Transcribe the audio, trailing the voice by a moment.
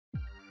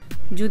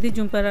যদি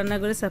ঝুম্পা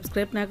রান্নাঘরে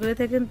সাবস্ক্রাইব না করে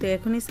থাকেন তো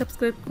এখনই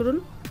সাবস্ক্রাইব করুন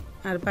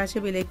আর পাশে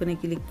বেল আইকনে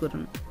ক্লিক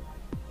করুন।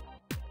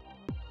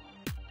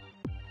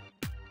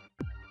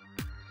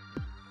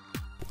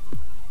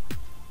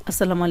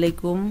 আসসালামু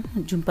আলাইকুম,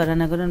 ঝুম্পা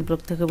রান্নাঘরের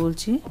ব্লগ থেকে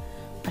বলছি।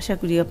 আশা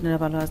করি আপনারা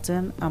ভালো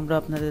আছেন। আমরা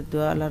আপনাদের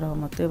দোয়া আল্লাহর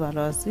রহমতে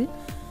ভালো আছি।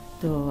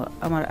 তো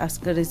আমার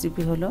আজকের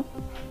রেসিপি হলো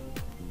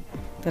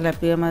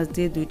তেলাপিয়া মাছ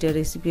দিয়ে দুইটা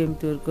রেসিপি আমি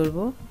তৈরি করব।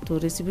 তো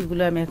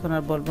রেসিপিগুলো আমি এখন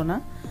আর বলবো না,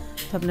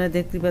 তো আপনারা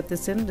দেখতে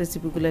পাচ্ছেন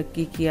রেসিপিগুলো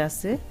কি কি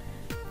আছে।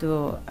 তো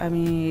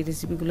আমি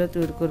রেসিপিগুলো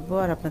তৈরি করব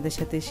আর আপনাদের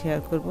সাথে শেয়ার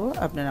করব,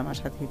 আপনারা আমার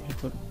সাথেই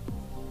থাকুন।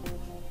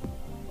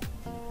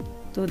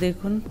 তো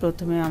দেখুন,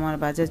 প্রথমে আমার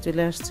বাজার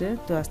চলে আসছে।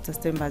 তো আস্তে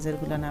আস্তে আমি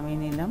বাজারগুলো নামিয়ে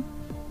নিলাম।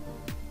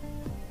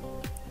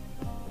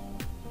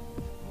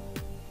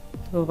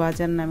 তো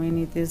বাজার নামিয়ে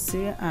নিতেছি,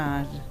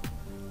 আর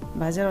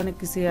বাজার অনেক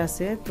কিছুই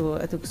আছে, তো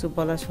এত কিছু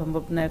বলা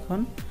সম্ভব না এখন।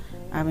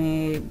 আমি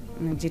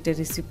যেটা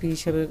রেসিপি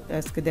হিসেবে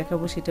আজকে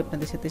দেখাবো সেটা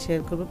আপনাদের সাথে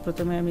শেয়ার করব।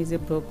 প্রথমে আমি যে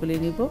ব্রোকলি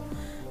নিব,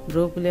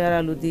 ব্রোকলি আর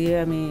আলু দিয়ে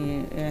আমি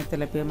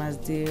তেলাপিয়া মাছ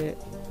দিয়ে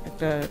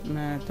একটা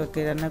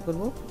তরকারি রান্না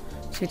করব,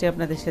 সেটা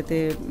আপনাদের সাথে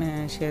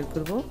শেয়ার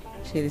করব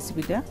সেই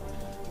রেসিপিটা।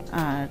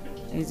 আর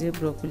এই যে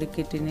ব্রোকলি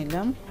কেটে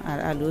নিলাম আর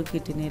আলুও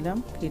কেটে নিলাম,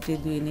 কেটে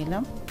ধুয়ে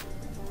নিলাম।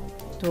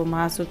 তো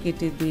মাছও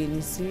কেটে ধুয়ে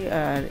নিছি।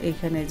 আর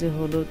এখানে যে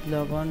হলুদ,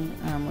 লবণ,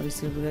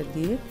 মরিচের গুঁড়া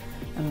দিয়ে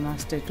আমি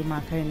মাছটা একটু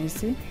মাখাই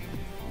নিছি।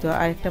 তো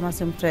আরেকটা মাছ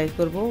আমি ফ্রাই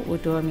করব,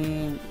 ওইটাও আমি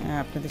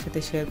আপনাদের সাথে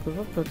শেয়ার করব।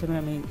 প্রথমে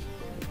আমি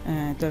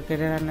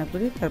তরকারিটা রান্না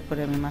করি, তারপরে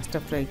আমি মাছটা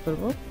ফ্রাই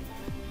করব।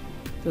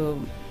 তো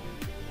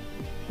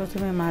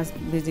প্রথমে মাছ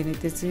ভেজে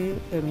নিতেছি।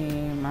 আমি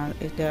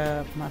এটা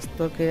মাছ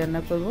তরকারি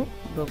রান্না করব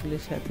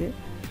ব্রোকলির সাথে।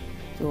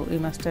 তো এই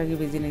মাছটা আগে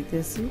ভেজে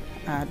নিতেছি,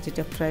 আর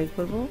যেটা ফ্রাই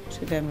করব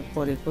সেটা আমি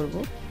পরে করব।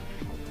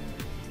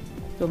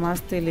 তো মাছ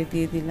তেলে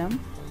দিয়ে দিলাম,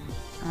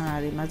 আর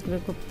এই মাছগুলো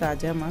খুব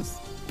তাজা মাছ।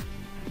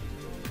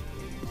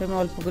 তো আমি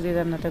অল্প করে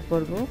রান্নাটা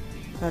করব,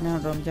 কারণ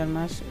রমজান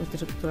মাস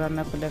অতিরিক্ত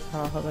রান্না করলে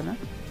খাওয়া হবে না,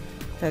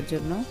 তার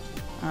জন্য।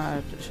 আর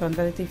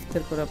সন্ধ্যাতে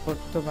ইফতার করার পর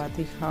তো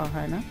ভাতই খাওয়া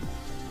হয় না।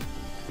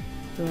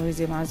 তো এই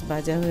যে মাছ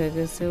ভাজা হয়ে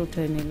গেছে,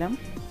 উঠে নিলাম।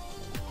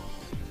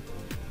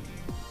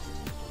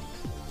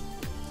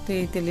 তো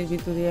এই তেলের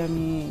ভিতরে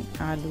আমি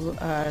আলু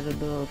আর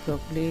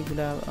ব্রকলি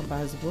এগুলা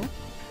ভাজবো।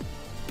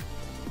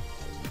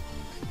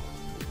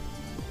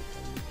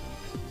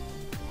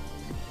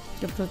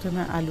 তো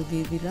প্রথমে আলু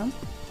দিয়ে দিলাম।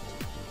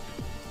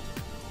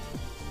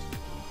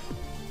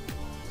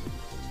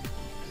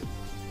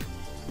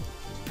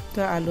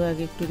 তো আলু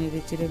আগে একটু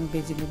নেড়ে চেড়ে আমি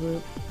ভেজে নেব,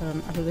 কারণ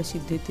আলুটা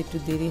সিদ্ধ হতে একটু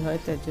দেরি হয়,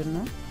 তার জন্য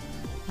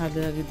আলু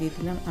আগে দিয়ে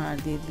দিলাম। আর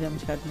দিয়ে দিলাম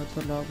স্বাদ মতো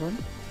লবণ,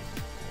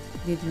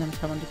 দিয়ে দিলাম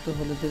সামান্য একটু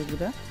হলুদের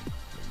গুঁড়া।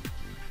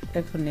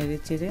 এখন নেড়ে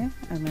চেড়ে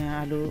আমি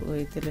আলু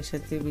ওই তেলের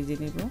সাথে ভেজে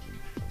নেব।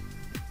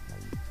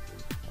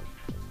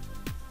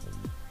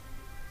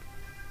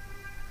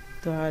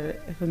 তো আর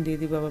এখন দিয়ে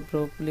দিব আবার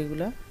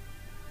ব্রোকলিগুলা।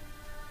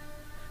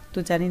 তো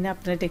জানি না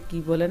আপনারা এটা কী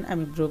বলেন,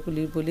 আমি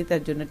ব্রোকলি বলি,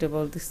 তার জন্য এটা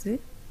বলতেছি।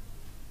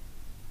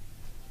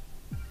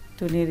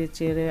 তো নেড়ে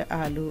চেড়ে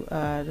আলু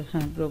আর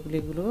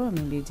ব্রোকলিগুলো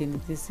আমি ভেজে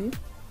নিতেছি।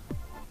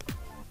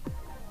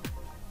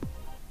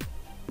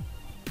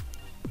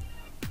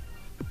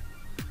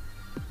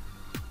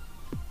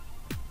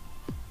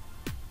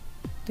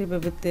 তো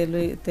এভাবে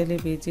তেলে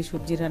ভেজে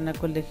সবজি রান্না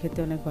করলে খেতে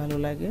অনেক ভালো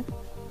লাগে।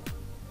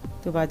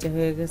 তো ভাজা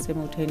হয়ে গেছে,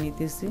 আমি উঠিয়ে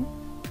নিতেছি।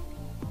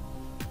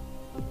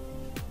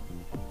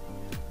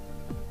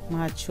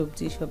 মাছ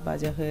সবজি সব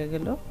ভাজা হয়ে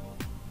গেল।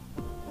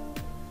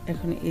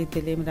 এখন এই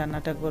তেলে আমি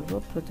রান্নাটা করব।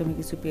 প্রথমে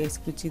কিছু পেঁয়াজ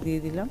কুচি দিয়ে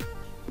দিলাম,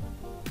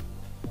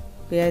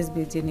 পেঁয়াজ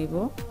ভেজে নিব।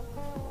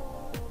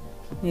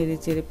 নেড়ে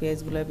চেড়ে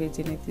পেঁয়াজগুলো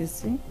ভেজে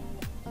নিতেছি।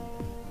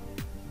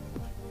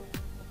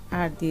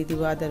 আর দিয়ে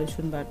দিব আদা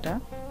রসুন বাটা।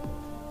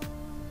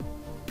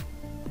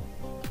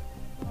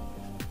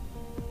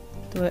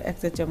 তো 1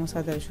 চা চামচ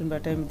আদা রসুন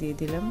বাটা আমি দিয়ে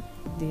দিলাম,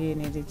 দিয়ে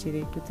নেড়ে চেড়ে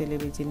একটু তেলে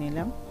ভেজে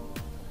নিলাম।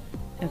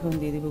 এখন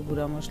দিয়ে দিব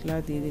গুঁড়া মশলা,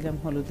 দিয়ে দিলাম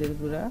হলুদের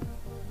গুঁড়া,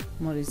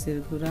 মরিচের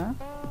গুঁড়া,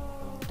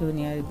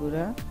 ধনিয়ার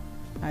গুঁড়া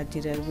আর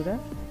জিরার গুঁড়া,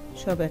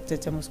 সব 1 চা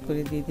চামচ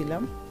করে দিয়ে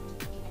দিলাম।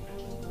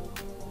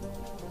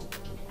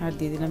 আর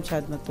দিয়ে দিলাম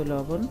স্বাদ মতো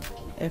লবণ।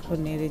 এখন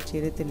নেড়ে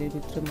চেড়ে তেলের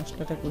ভিতরে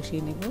মশলাটা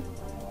কষিয়ে নেব,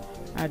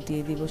 আর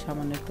দিয়ে দিব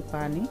সামান্য একটু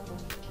পানি।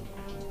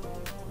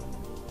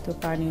 তো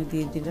পানিও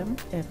দিয়ে দিলাম।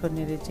 এখন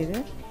নেড়ে চেড়ে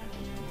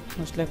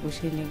মশলা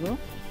কষিয়ে নেব।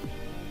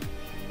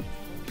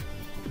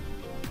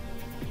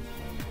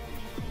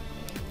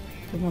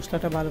 তো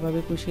মশলাটা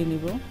ভালোভাবে কষিয়ে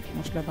নিব।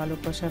 মশলা ভালো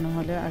কষানো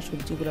হলে আর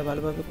সবজিগুলো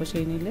ভালোভাবে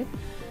কষিয়ে নিলে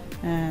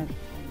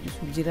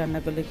সবজি রান্না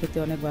করলে খেতে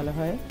অনেক ভালো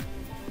হয়,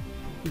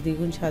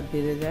 দ্বিগুণ স্বাদ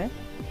বেড়ে যায়।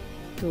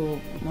 তো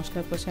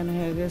মশলা কষানো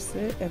হয়ে গেছে,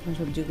 এখন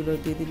সবজিগুলো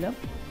দিয়ে দিলাম।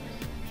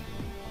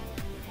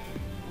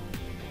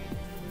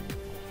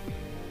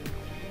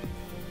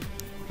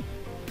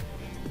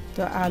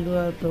 তো আলু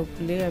আর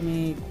ব্রোকলি আমি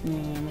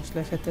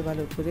মশলার সাথে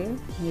ভালো করে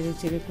নেড়ে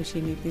চেড়ে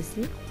কষিয়ে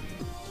নিতেছি।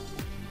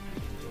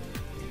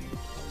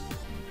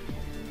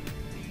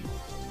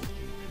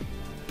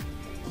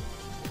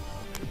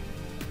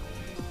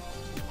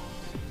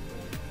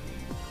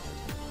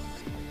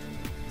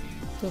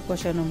 তো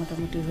কষানো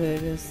মোটামুটি হয়ে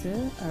গেছে।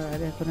 আর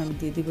এখন আমি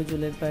দিয়ে দিব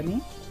জলের পানি।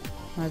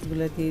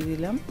 মাছগুলো দিয়ে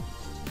দিলাম,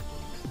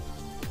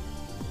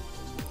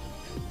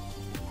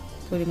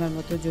 পরিমাণ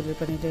মতো জলের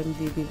পানিটা আমি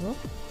দিয়ে দিব।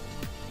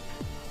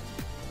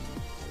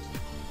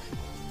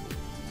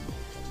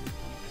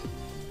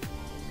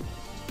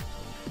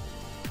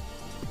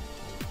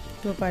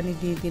 তো পানি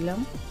দিয়ে দিলাম,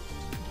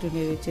 একটু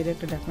নেড়ে চেড়ে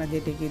একটা ঢাকনা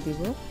দিয়ে ঢেকে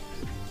দিব।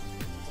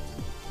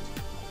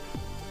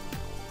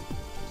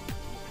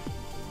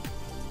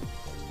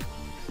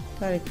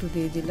 আর একটু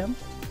দিয়ে দিলাম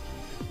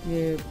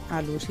যে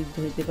আলু সিদ্ধ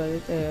হইতে পারে,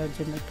 তার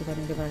জন্য একটু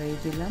পানিটা বাড়িয়ে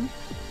দিলাম।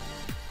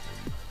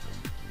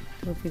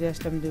 তো ফিরে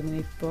আসলাম 2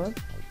 মিনিট পর,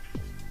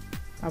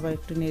 আবার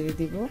একটু নেড়ে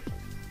দিব।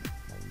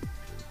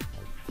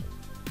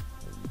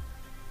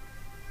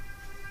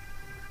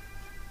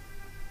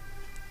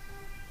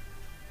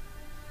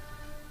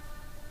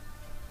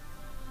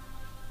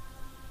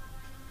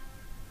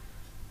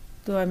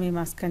 তো আমি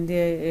মাঝখান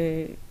দিয়ে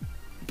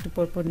একটু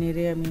পরপর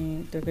নেড়ে আমি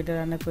তরকারিটা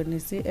রান্না করে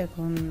নিয়েছি।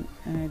 এখন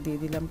দিয়ে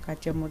দিলাম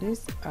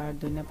কাঁচামরিচ আর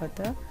ধনিয়া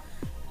পাতা।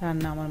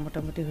 রান্না আমার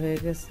মোটামুটি হয়ে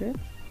গেছে।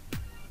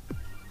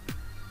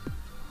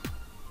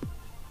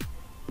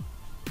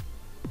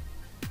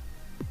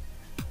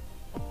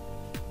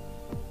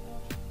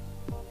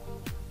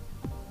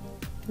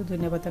 তো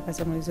ধনিয়া পাতা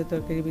কাঁচামরিচের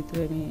তরকারির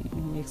ভিতরে আমি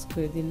মিক্স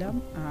করে দিলাম।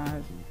 আর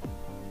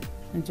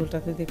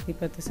ঝোলটাতে দেখতেই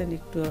পাচ্ছেন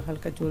একটু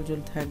হালকা ঝোল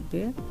ঝোল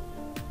থাকবে,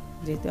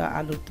 যেহেতু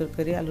আলুর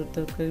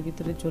তরকারির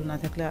ভিতরে ঝোল না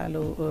থাকলে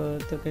আলু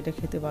তরকারিটা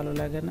খেতে ভালো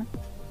লাগে না।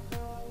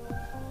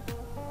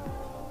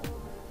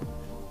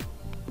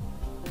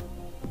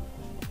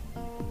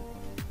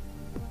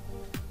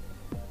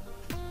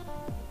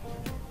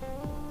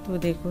 তো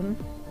দেখুন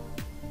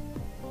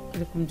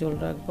এরকম ঝোল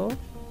রাখবো।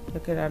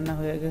 তরকারি রান্না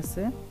হয়ে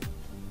গেছে,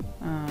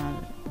 আর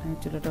আমি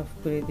চুলাটা অফ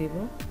করে দিব।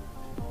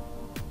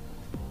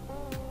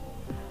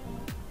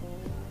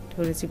 তো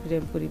রেসিপিটা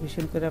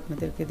পরিবেশন করে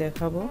আপনাদেরকে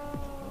দেখাবো।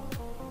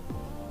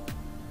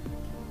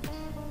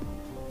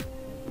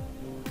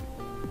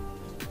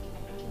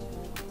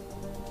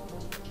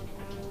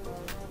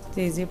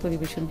 এই যে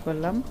পরিবেশন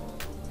করলাম,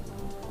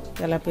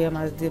 তেলাপিয়া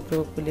মাছ দিয়ে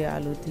ব্রোকলি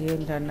আলু দিয়ে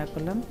রান্না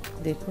করলাম।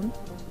 দেখুন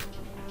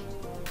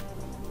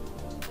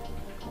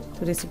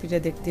তো রেসিপিটা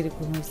দেখতে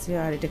এরকম হয়েছে,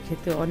 আর এটা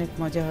খেতে অনেক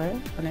মজা হয়,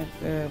 অনেক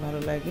ভালো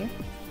লাগে।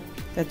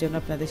 তার জন্য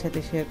আপনাদের সাথে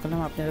শেয়ার করলাম,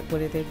 আপনারা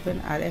করে দেখবেন।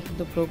 আর এখন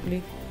তো ব্রোকলি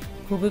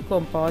খুবই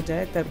কম পাওয়া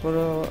যায়,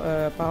 তারপরও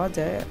পাওয়া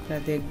যায়,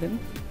 আপনারা দেখবেন।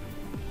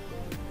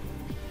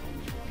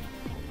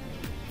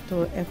 তো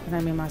এখন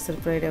আমি মাছের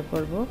ফ্রাইটা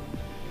করব।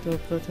 তো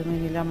প্রথমে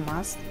নিলাম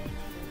মাছ।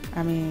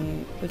 আমি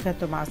ওইখানে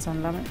তো মাছ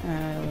আনলাম,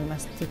 ওই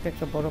মাছ থেকে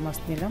একটা বড় মাছ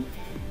নিলাম।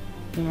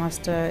 এই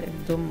মাছটা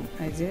একদম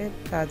এই যে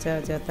তাজা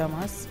জেতা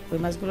মাছ, ওই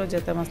মাছগুলো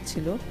জেতা মাছ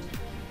ছিল।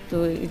 তো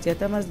এই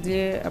জেতা মাছ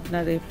দিয়ে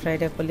আপনার এই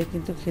ফ্রাইটা করলে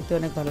কিন্তু খেতে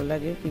অনেক ভালো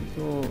লাগে,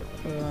 কিন্তু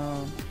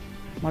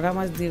মরা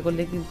মাছ দিয়ে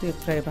করলে কিন্তু এই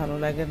ফ্রাই ভালো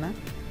লাগে না।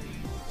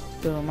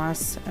 তো মাছ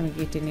আমি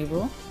কেটে নিব।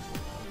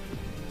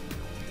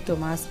 তো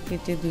মাছ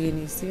কেটে ধুয়ে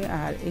নিয়েছি।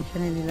 আর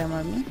এখানে নিলাম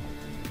আমি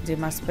যে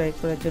মাছ ফ্রাই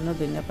করার জন্য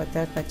ধনিয়া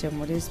পাতা,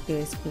 কাঁচামরিচ,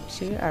 পেঁয়াজ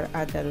কুচি আর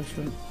আদা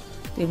রসুন।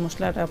 তো এই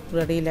মশলাটা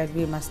পুরাটাই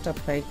লাগবে মাছটা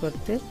ফ্রাই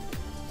করতে।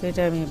 তো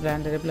এটা আমি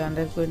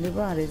ব্লেন্ডার করে নেব।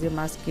 আর এই যে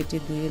মাছ কেটে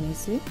ধুয়ে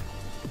নিয়েছি।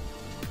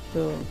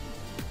 তো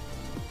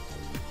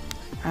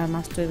আর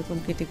মাছটা এরকম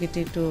কেটে কেটে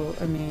একটু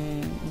আমি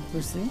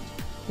করছি।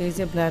 এই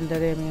যে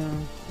ব্লেন্ডারে আমি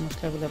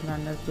মশলাগুলো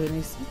ব্লেন্ডার করে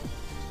নিয়েছি।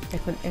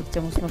 এখন 1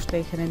 চামচ মশলা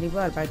এখানে নিব,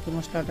 আর বাকি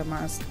মশলাটা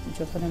মাছ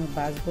যখন আমি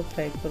ভাজবো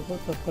ফ্রাই করব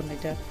তখন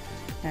এটা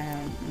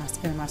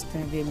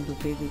মাঝখানে দিয়ে আমি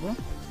ঢুকিয়ে দিব।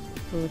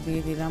 তো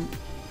দিয়ে দিলাম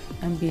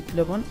বিট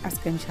লবণ।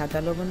 আজকে আমি সাদা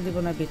লবণ দিব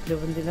না, বিট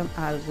লবণ দিলাম।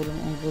 আর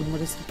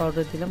গোলমরিচের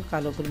পাউডার দিলাম,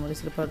 কালো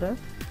গোলমরিচের পাউডার।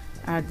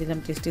 আর দিলাম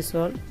টেস্টি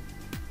সল্ট।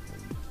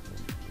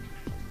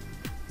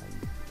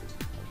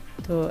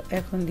 তো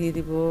এখন দিয়ে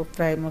দিব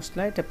ফ্রাই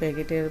মশলা, এটা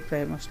প্যাকেটের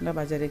ফ্রাই মশলা,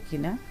 বাজারে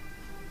কিনা।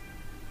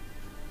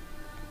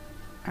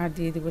 আর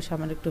দিয়ে দিব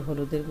সামান্য একটু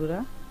হলুদের গুঁড়া,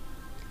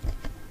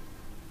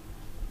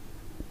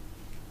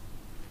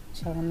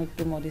 সামান্য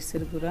একটু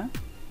মরিচের গুঁড়া।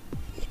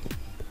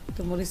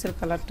 তো মরিচের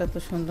কালারটা তো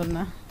সুন্দর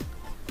না,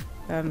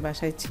 কারণ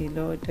বাসায় ছিল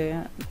ওইটা।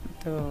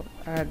 তো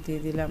আর দিয়ে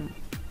দিলাম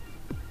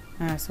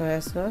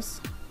সয়া সস,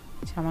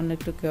 সামান্য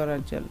একটু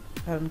কেওড়ার জল।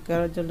 কারণ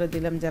কেওড়ার জলটা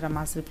দিলাম যারা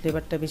মাছের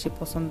ফ্লেভারটা বেশি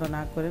পছন্দ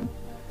না করেন,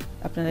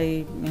 আপনারা এই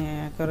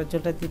কেওড়ার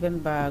জলটা দিবেন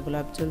বা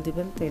গোলাপ জল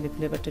দিবেন, তাহলে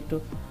ফ্লেভারটা একটু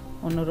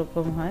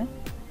অন্যরকম হয়,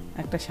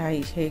 একটা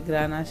সেই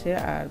গ্রান আসে,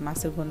 আর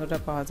মাছের গন্ধটা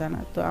পাওয়া যায় না।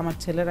 তো আমার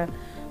ছেলেরা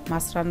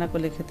মাছ রান্না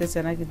করলে খেতে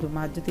চায় না, কিন্তু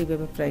মাছ যদি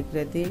এভাবে ফ্রাই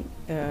করে দিই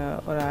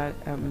ওরা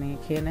মানে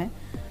খেয়ে নেয়।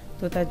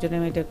 তো তার জন্য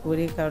আমি এটা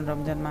করি, কারণ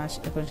রমজান মাস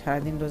এখন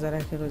সারাদিন রোজা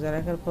রাখে। রোজা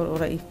রাখার পর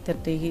ওরা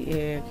ইফতারটাই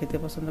খেতে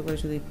পছন্দ করে,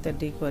 শুধু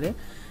ইফতারটাই করে,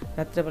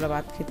 রাত্রেবেলা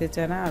ভাত খেতে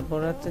চায় না। আর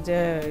বড় রাত্রে যে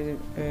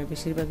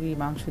বেশিরভাগই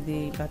মাংস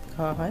দিয়ে ভাত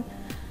খাওয়া হয়।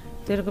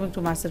 তো এরকম একটু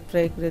মাছের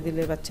ফ্রাই করে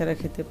দিলে বাচ্চারা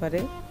খেতে পারে।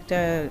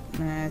 এটা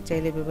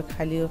চাইলে এভাবে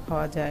খালিও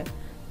খাওয়া যায়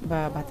বা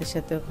ভাতের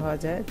সাথেও খাওয়া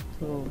যায়।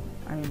 তো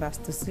আমি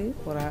বাঁচতেছি,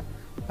 ওরা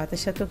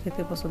ভাতের সাথেও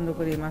খেতে পছন্দ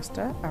করে এই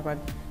মাছটা, আবার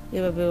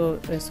এভাবেও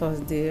সস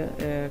দিয়ে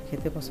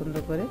খেতে পছন্দ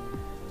করে।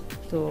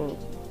 তো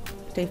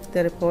এটা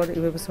ইফতারের পর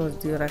এভাবে সস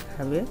দিয়ে ওরা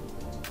খাবে।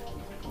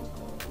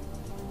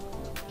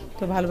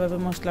 তো ভালোভাবে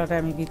মশলাটা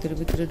আমি ভিতরে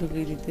ভিতরে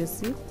ঢুকিয়ে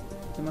দিতেছি,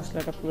 তো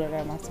মশলাটা পুরোটা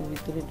মাছের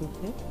ভিতরে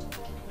ঢুকে।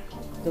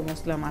 তো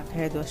মশলা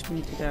মাখায় 10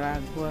 মিনিট এটা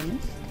রাখবো আমি।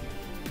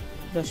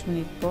 10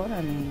 মিনিট পর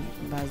আমি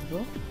ভাজবো।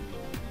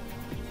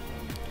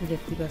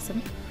 দেখতে পাচ্ছেন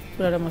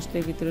পুরোটা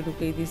মশলার ভিতরে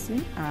ঢুকিয়ে দিয়েছি।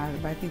 আর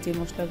বাকি যে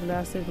মশলাগুলো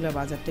আছে এগুলো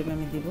বাজার টাইমে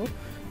আমি দিব।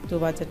 তো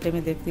বাজার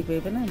টাইমে দেখতে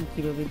পাইবেন আমি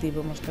কীভাবে দিব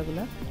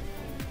মশলাগুলো।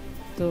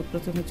 তো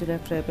প্রথমে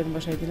চুলায় ফ্রাই প্যান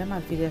বসাই দিলাম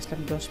আর ফিরে আসলাম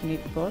 10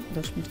 মিনিট পর।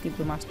 10 মিনিট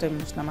কিন্তু মাছটা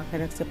মশলা মাখায়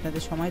রাখছি।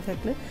 আপনাদের সময়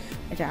থাকলে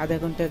এটা আধা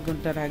ঘন্টা 1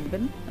 ঘন্টা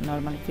রাখবেন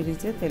নর্মাল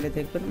ফ্রিজে, তাহলে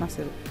দেখবেন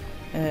মাছের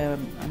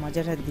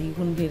মজাটা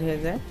দ্বিগুণ বের হয়ে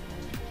যায়।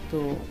 তো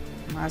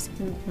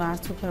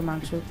মাছ হোক আর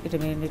মাংস এটা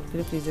ম্যারিনেট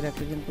করে ফ্রিজে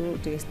রাখলে কিন্তু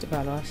টেস্ট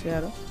ভালো আসে।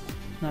 আরও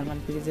নর্মাল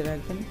ফ্রিজে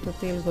রাখবেন। তো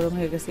তেল গরম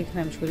হয়ে গেছে, এখানে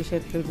আমি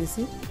সরিষার তেল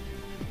দিছি।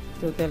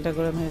 তো তেলটা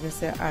গরম হয়ে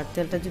গেছে। আর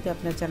তেলটা যদি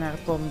আপনার চান আর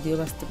কম দিয়ে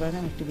ভাজতে পারেন,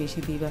 আমি একটু বেশি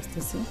দিয়ে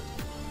ভাজতেছি।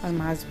 আর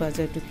মাছ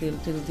ভাজা একটু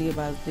তেল দিয়ে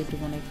ভাজতে একটু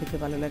মনে খেতে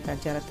ভালো লাগে। আর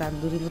যারা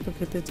তান্দুরি মতো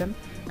খেতে চান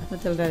আপনার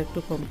তেলটা একটু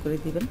কম করে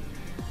দিবেন।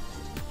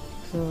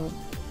 তো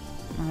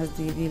মাছ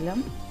দিয়ে দিলাম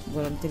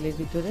গরম তেলের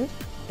ভিতরে।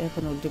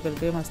 এখন উল্টে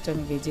পাল্টে মাছটা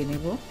আমি ভেজে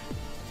নেব।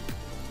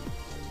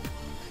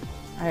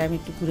 আর আমি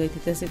একটু ঘুরে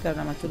দিতেছি, কারণ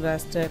আমার চুলার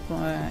আঁচটা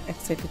এক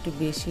সাইড একটু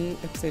বেশি,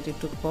 এক সাইড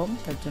একটু কম,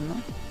 তার জন্য।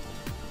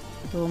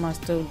 তো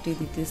মাছটা উল্টে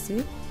দিতেছি।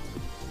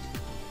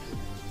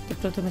 তো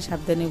প্রথমে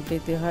সাবধানে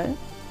উল্টাইতে হয়।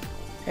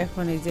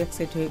 এখন এই যে এক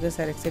সাইড হয়ে গেছে,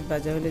 আর এক সাইড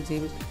ভাজা হলে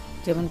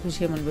যেমন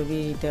খুশি এমনভাবে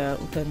এটা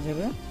উঠান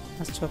যাবে।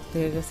 মাছ শক্ত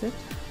হয়ে গেছে।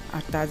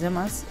 আর তাজা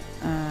মাছ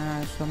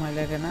সময়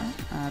লাগে না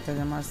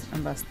তাজা মাছ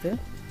ভাজতে।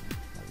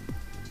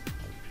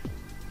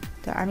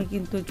 তো আমি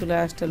কিন্তু চুলা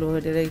আঁচটা লো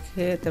হিটে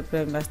রেখে তারপরে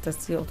আমি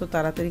ভাজতেছি। অত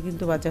তাড়াতাড়ি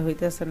কিন্তু ভাজা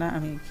হইতেছে না।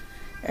 আমি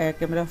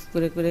ক্যামেরা অফ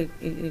করে করে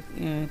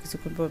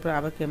কিছুক্ষণ পর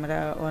আবার ক্যামেরা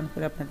অন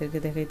করে আপনাদেরকে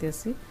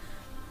দেখাইতেছি।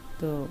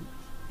 তো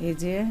এই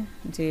যে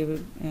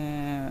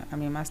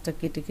আমি মাছটা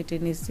কেটে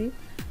নিয়েছি।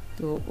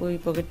 তো ওই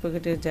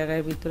পকেটের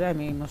জায়গার ভিতরে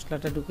আমি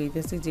মশলাটা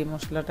ঢুকাইতেছি। যে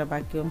মশলাটা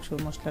বাকি অংশ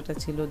মশলাটা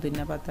ছিল,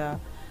 ধনিয়া পাতা,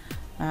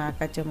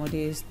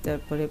 কাঁচামরিচ,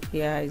 তারপরে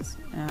পেঁয়াজ,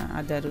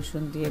 আদা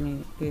রসুন দিয়ে আমি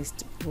পেস্ট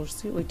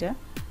করছি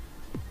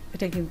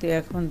এটা কিন্তু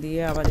এখন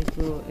দিয়ে আবার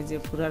একটু এই যে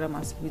পুরাটা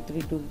মাছের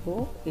ভিতরে ঢুকবো।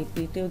 এই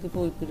পিঠেও দিব,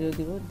 ওই পিঠেও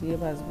দিব, দিয়ে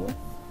ভাজবো।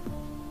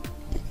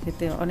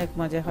 খেতে অনেক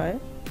মজা হয়,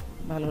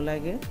 ভালো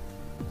লাগে।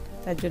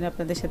 তার জন্য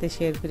আপনাদের সাথে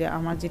শেয়ার করি।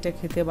 আমার যেটা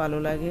খেতে ভালো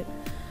লাগে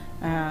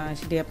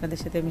সেটাই আপনাদের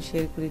সাথে আমি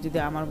শেয়ার করি। যদি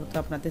আমার মতো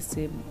আপনাদের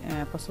সেম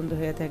পছন্দ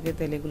হয়ে থাকে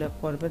তাহলে এগুলো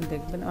করবেন,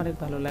 দেখবেন অনেক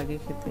ভালো লাগে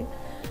খেতে।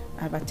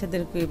 আর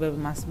বাচ্চাদেরকে এইভাবে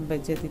মাছ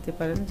ভেজে দিতে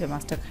পারেন, যে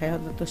মাছটা খায়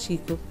অন্তত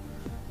শিখুক।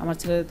 আমার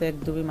ছেলেরা তো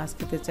একদমই মাছ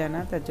খেতে চায় না,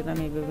 তার জন্য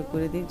আমি এইভাবে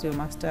করে দিই যে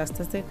মাছটা আস্তে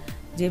আস্তে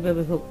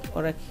যেভাবে হোক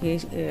ওরা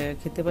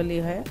খেতে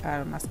পারলেই হয়। আর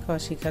মাছ খাওয়া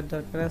শেখার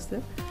দরকার আছে।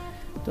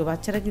 তো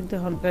বাচ্চারা কিন্তু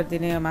এখনকার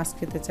দিনে মাছ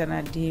খেতে চায় না,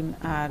 ডিম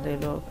আর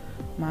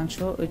মাংস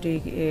ওইটাই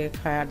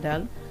খায়, আর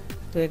ডাল।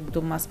 তো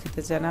একদম মাছ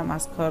খেতে চায় না,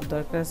 মাছ খাওয়ার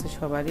দরকার আছে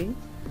সবারই।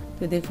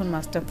 তো দেখুন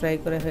মাছটা ফ্রাই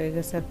করা হয়ে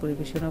গেছে আর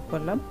পরিবেশনও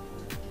করলাম।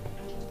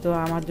 তো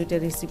আমার 2টা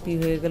রেসিপি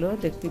হয়ে গেল,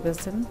 দেখতে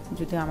পাচ্ছেন।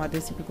 যদি আমার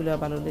রেসিপিগুলো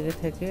ভালো লেগে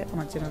থাকে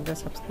আমার চ্যানেলটা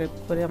সাবস্ক্রাইব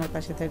করে আমার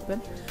পাশে থাকবেন।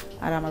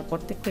 আর আমার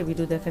প্রত্যেকটা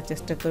ভিডিও দেখার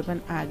চেষ্টা করবেন,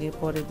 আগে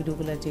পরে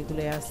ভিডিওগুলো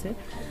যেগুলো আছে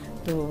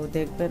তো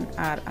দেখবেন।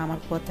 আর আমার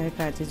কথায়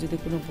কাজে যদি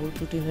কোনো ভুল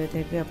ত্রুটি হয়ে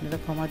থাকে আপনারা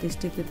ক্ষমা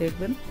দৃষ্টিতে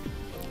দেখবেন।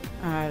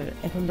 আর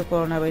এখন তো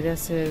করোনা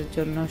ভাইরাসের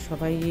জন্য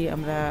সবাই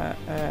আমরা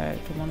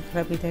একটু মন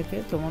খারাপই থাকে,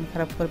 তো মন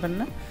খারাপ করবেন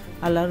না,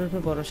 আল্লাহর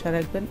উপরে ভরসা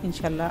রাখবেন।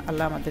 ইনশাল্লাহ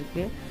আল্লাহ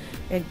আমাদেরকে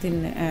একদিন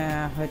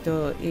হয়তো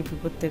এই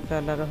বিপদ থেকে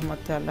আল্লাহ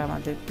রহমতে আল্লাহ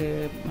আমাদেরকে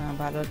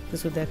ভালো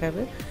কিছু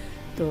দেখাবে।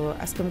 তো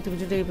আজকের মতো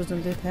ভিডিওটা এই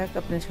পর্যন্তই থাক।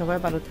 আপনি সবাই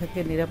ভালো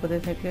থাকেন, নিরাপদে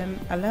থাকেন।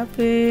 আল্লাহ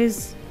হাফেজ।